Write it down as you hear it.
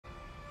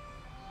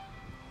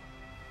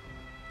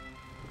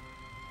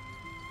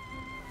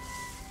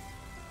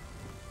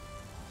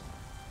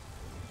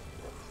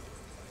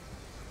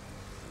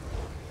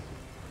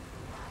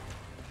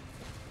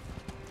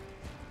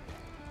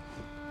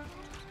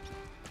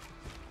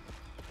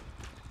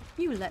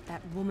You let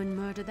that woman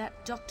murder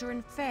that doctor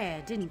in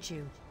Fair, didn't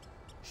you?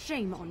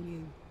 Shame on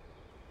you.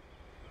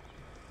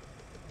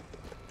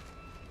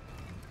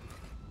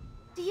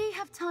 Do you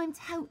have time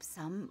to help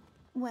some?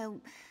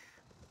 Well,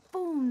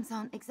 fauns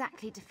aren't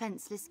exactly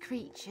defenseless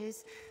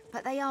creatures,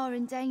 but they are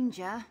in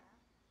danger.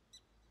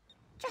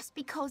 Just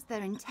because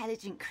they're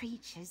intelligent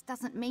creatures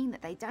doesn't mean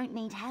that they don't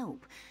need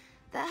help.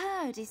 The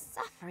herd is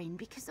suffering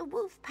because a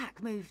wolf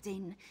pack moved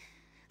in.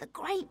 The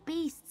great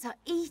beasts are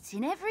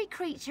eating every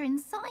creature in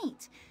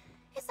sight.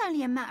 It's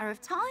only a matter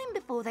of time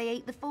before they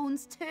eat the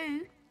fauns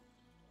too.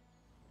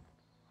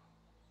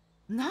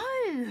 No,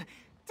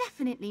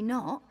 definitely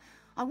not.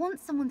 I want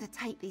someone to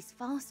take these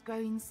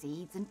fast-growing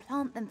seeds and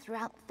plant them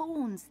throughout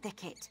Faun's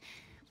thicket.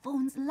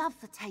 Fauns love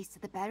the taste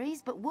of the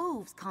berries, but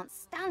wolves can't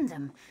stand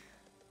them.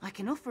 I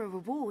can offer a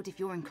reward if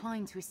you're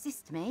inclined to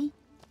assist me.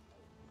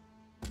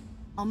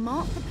 I'll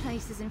mark the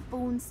places in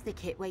Faun's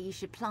thicket where you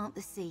should plant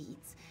the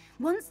seeds.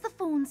 Once the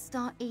fauns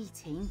start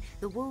eating,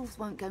 the wolves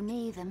won't go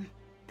near them.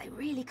 They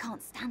really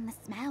can't stand the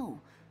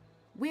smell.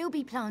 We'll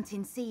be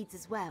planting seeds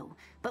as well,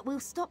 but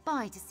we'll stop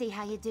by to see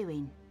how you're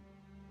doing.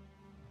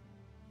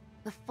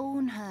 The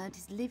faun herd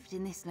has lived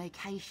in this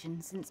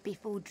location since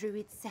before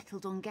druids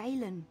settled on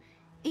Galen.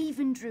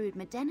 Even Druid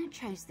Medena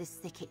chose this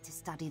thicket to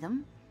study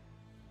them.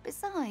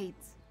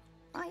 Besides,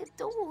 I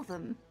adore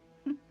them.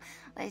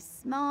 They're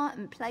smart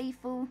and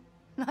playful,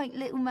 like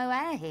little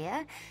Mohair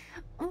here.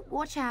 Oh,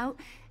 watch out,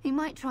 he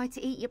might try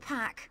to eat your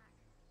pack.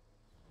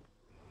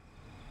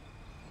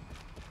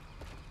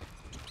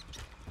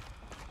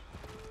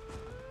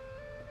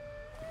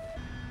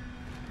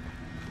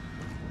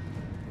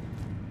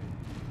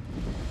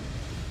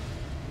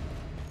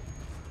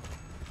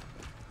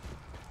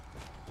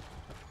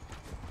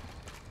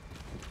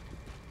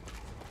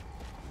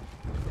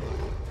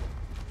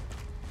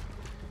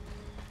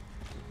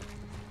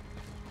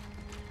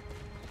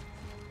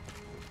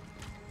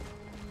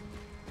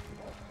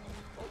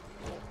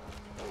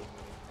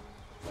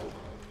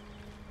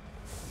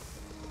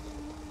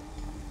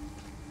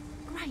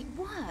 Great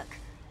work.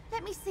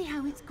 Let me see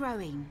how it's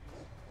growing.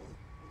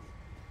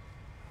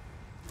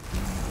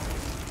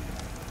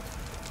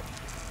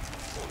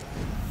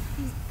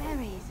 These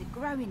berries are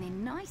growing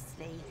in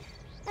nicely.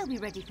 They'll be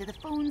ready for the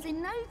fauns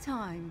in no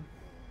time.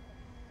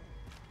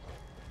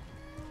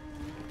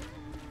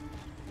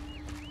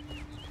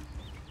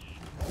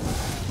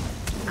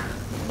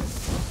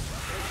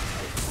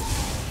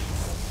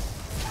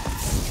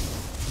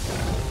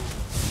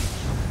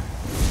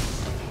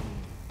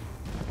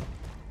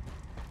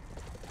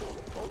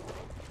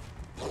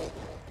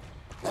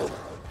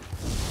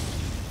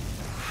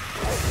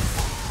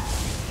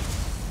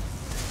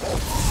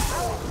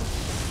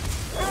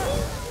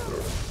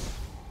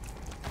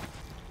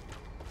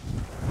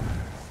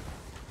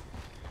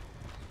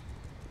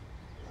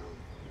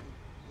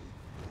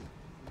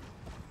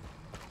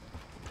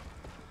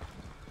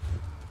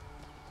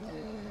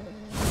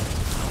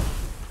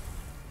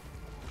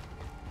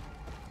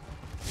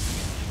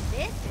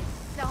 This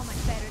is so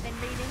much better than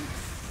reading.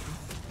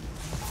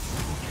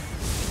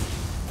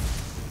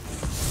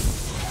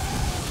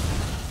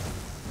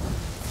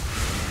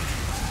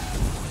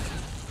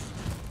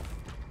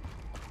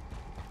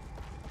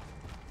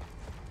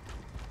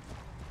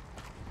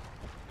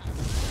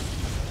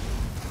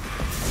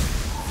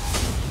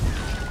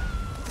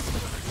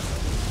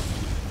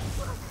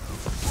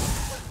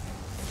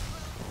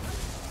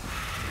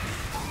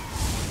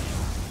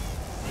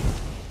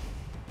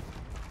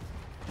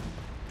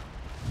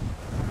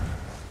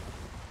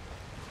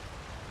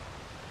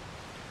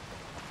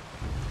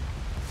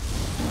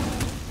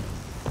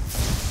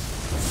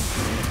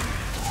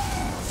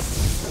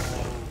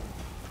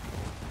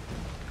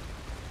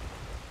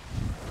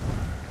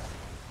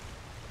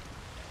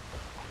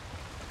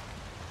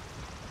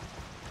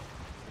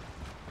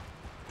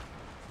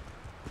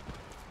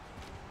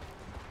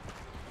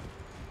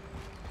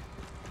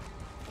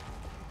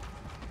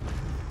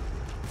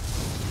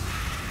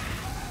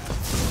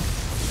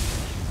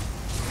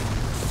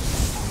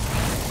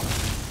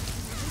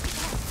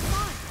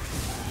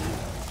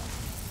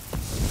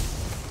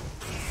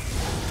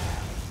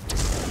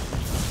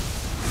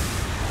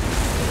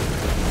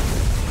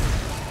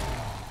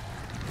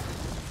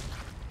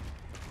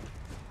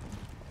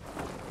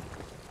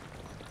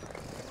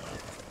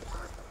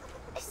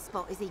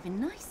 Spot is even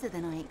nicer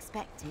than I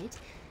expected.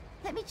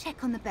 Let me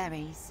check on the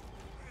berries.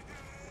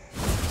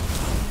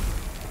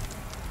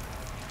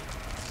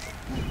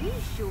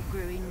 These sure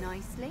grew in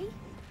nicely.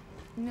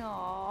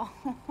 No,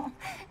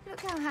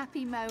 look how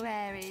happy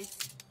Mohair is.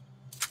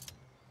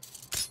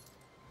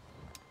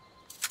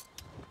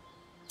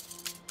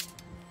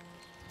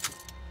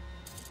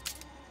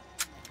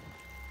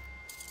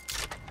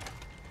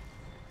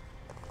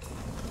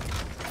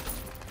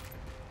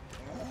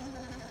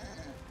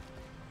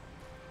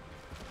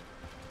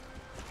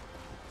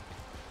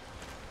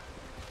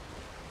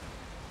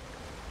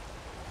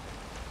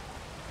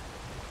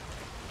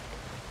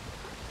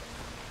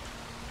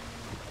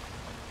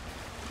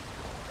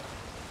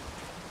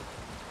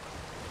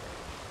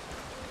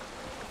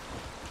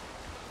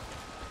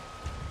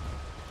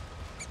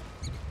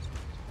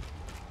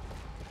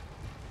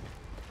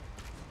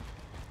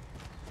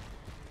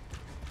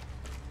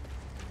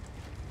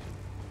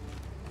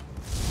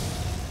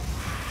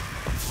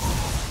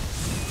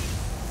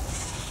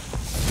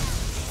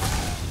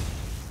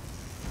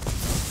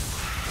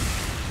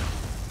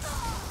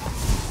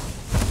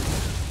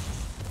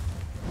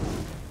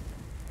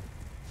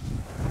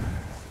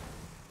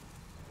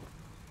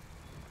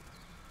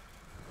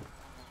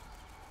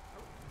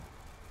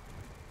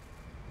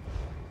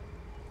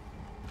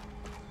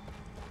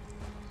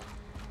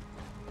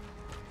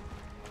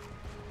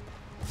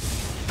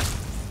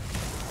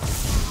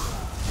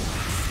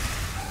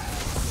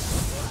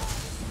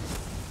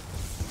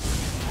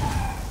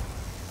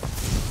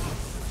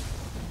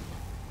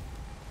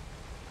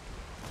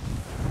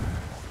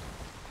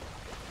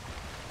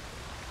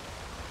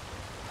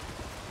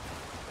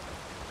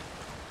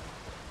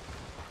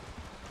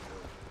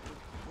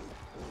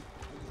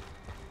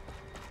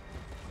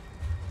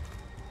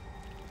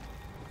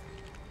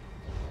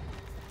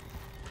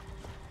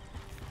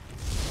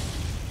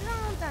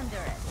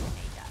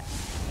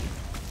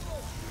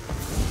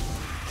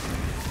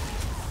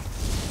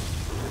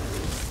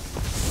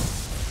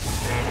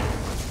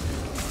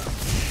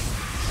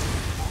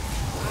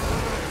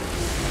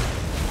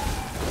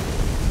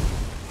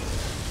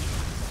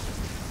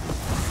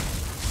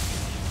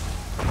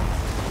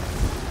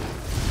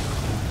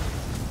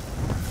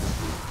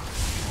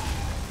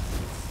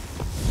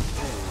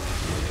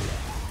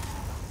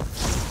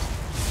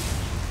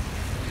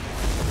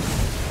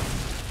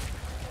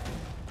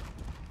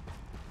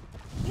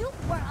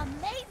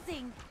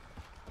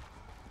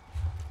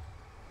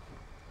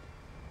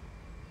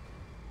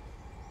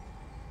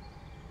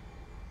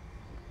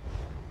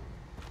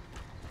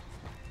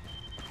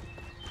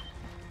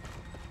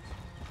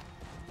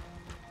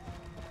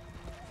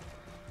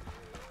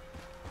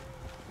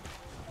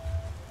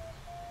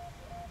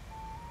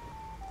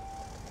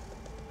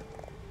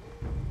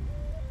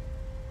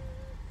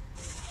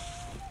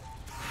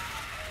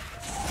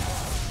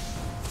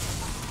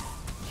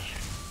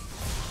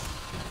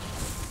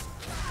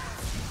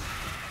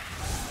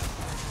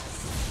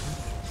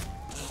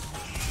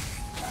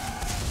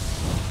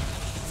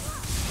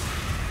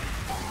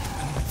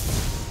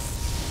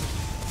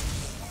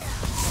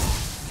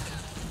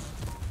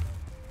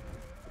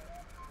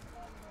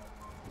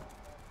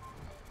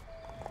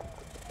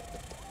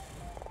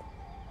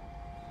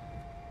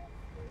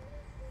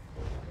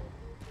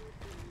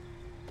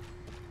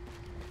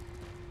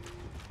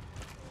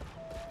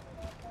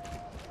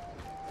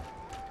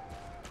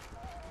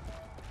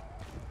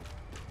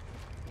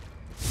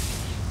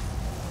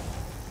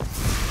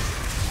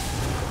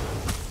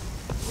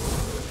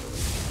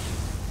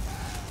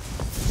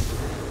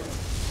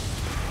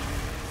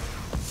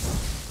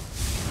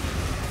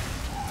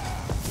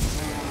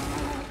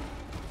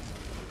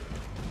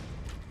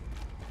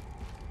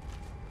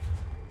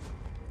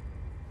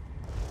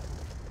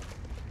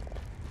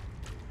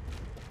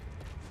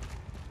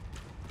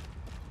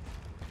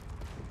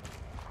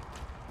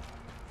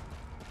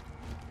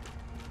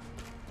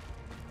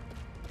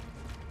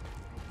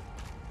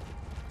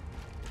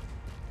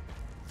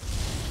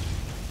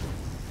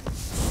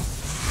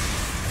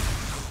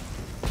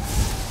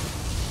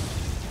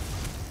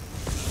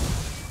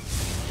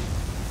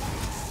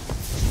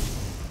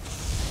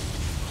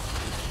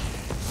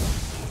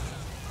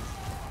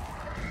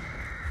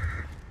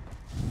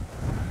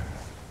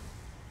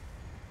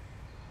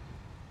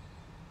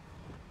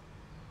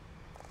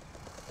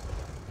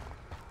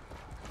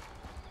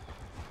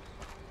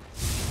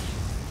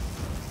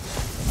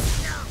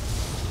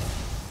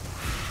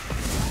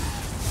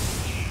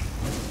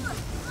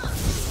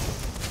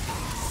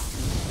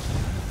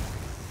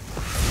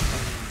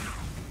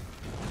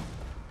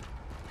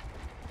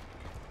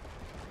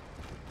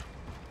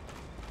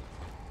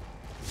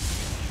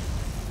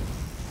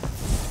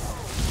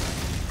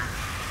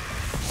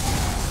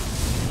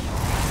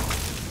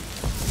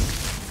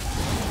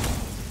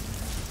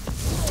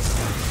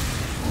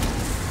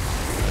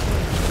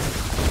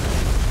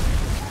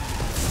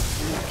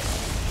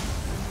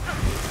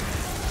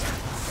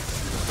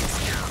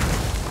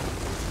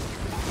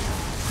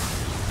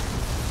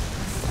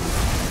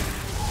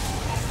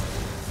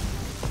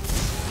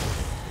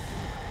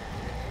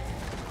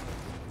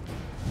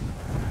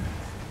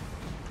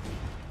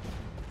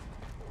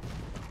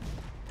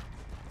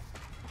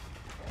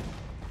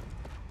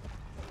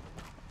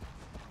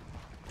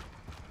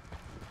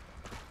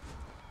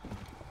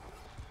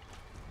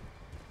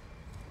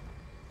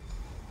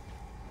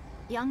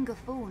 Younger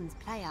fawns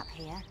play up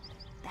here.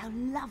 They'll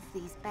love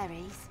these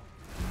berries.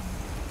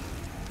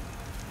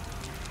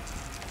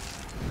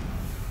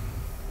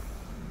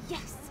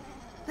 Yes!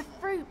 The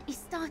fruit is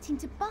starting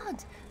to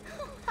bud.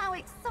 How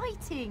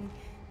exciting!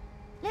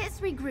 Let's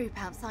regroup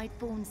outside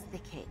Fawn's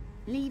thicket.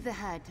 Leave the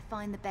herd to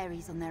find the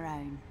berries on their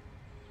own.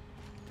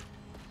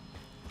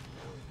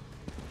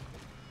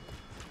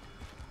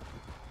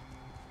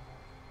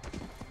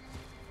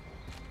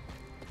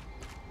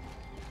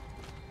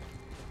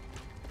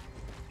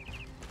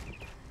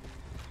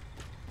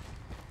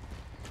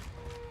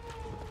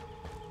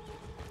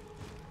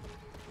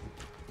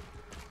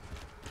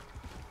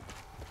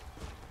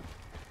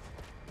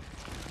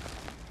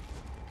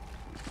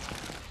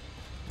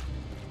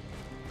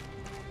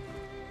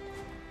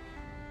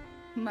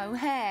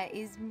 Mohair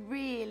is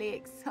really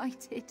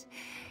excited.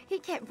 He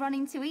kept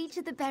running to each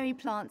of the berry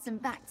plants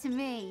and back to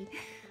me.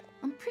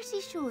 I'm pretty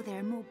sure there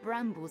are more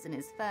brambles in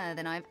his fur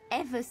than I've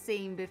ever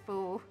seen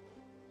before.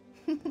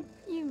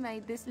 You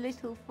made this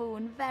little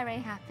fawn very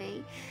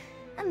happy.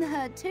 And the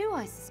herd too,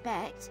 I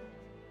suspect.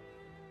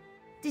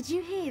 Did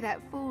you hear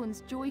that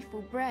fawn's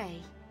joyful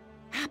bray?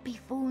 Happy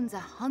fawns are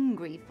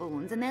hungry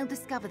fawns, and they'll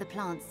discover the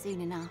plants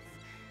soon enough.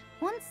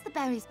 Once the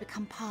berries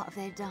become part of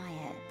their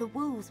diet, the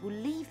wolves will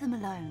leave them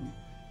alone.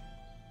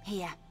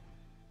 Here,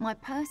 my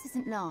purse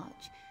isn't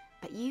large,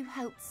 but you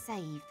helped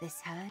save this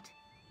herd.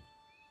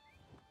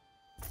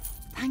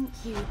 Thank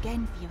you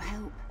again for your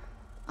help.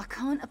 I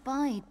can't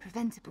abide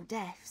preventable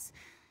deaths,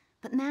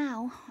 but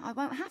now I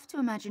won't have to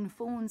imagine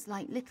fawns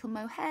like little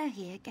Mohair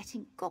here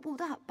getting gobbled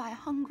up by a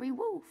hungry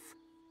wolf.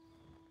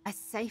 As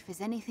safe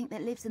as anything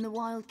that lives in the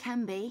wild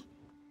can be.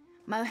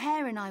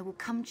 Mohair and I will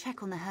come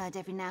check on the herd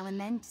every now and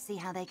then to see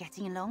how they're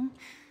getting along.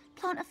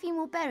 Plant a few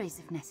more berries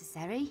if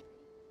necessary.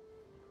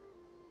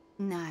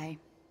 No,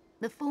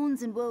 the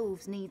fawns and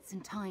wolves need some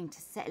time to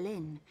settle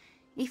in.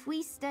 If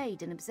we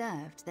stayed and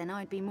observed, then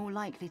I'd be more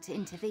likely to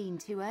intervene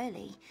too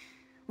early.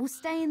 We'll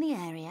stay in the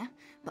area,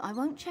 but I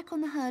won't check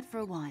on the herd for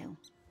a while.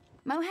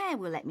 Mohair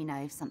will let me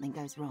know if something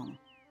goes wrong.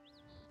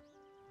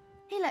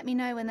 He let me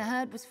know when the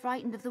herd was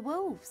frightened of the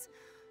wolves.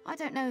 I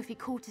don't know if he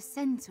caught a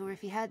scent or if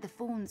he heard the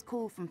fawns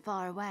call from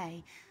far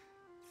away.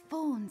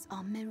 Fawns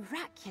are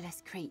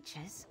miraculous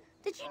creatures.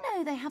 Did you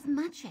know they have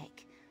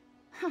magic?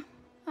 Huh,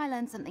 I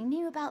learn something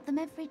new about them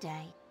every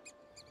day.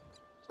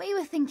 We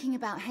were thinking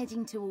about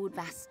heading toward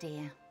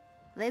Vastir.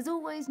 There's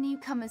always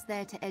newcomers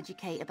there to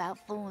educate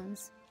about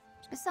fawns.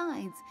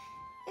 Besides,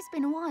 it's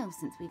been a while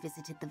since we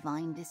visited the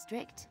Vine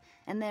District,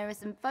 and there are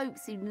some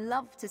folks who'd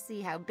love to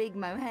see how big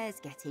Mohair's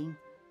getting.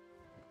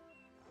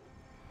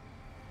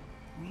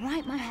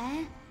 Right,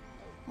 Mohair.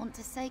 Want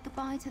to say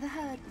goodbye to the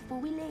herd before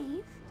we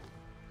leave?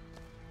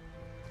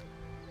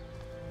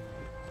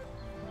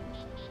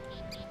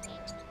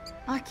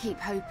 I keep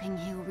hoping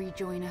he'll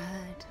rejoin a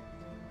herd,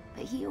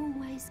 but he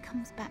always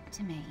comes back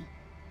to me.